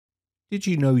Did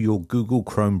you know your Google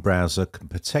Chrome browser can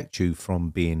protect you from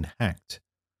being hacked?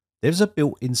 There's a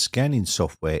built-in scanning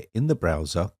software in the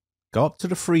browser. Go up to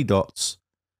the three dots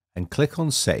and click on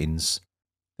Settings.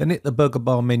 Then hit the burger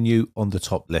bar menu on the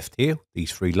top left here,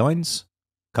 these three lines.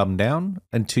 Come down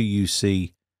until you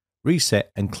see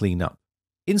Reset and Clean Up.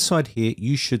 Inside here,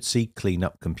 you should see Clean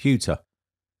Up Computer.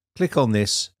 Click on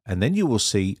this and then you will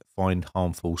see Find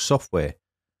Harmful Software.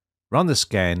 Run the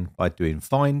scan by doing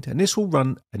Find, and this will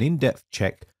run an in-depth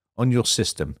check on your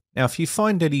system. Now, if you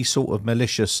find any sort of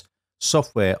malicious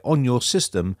software on your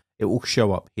system, it will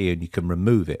show up here and you can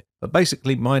remove it. But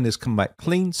basically mine has come back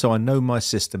clean, so I know my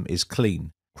system is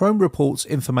clean. Chrome reports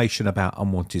information about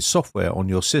unwanted software on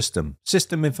your system.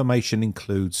 System information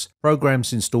includes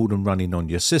programs installed and running on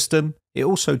your system. It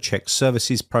also checks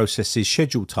services, processes,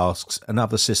 scheduled tasks, and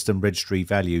other system registry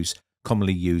values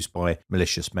commonly used by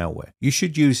malicious malware. You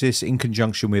should use this in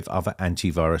conjunction with other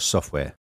antivirus software.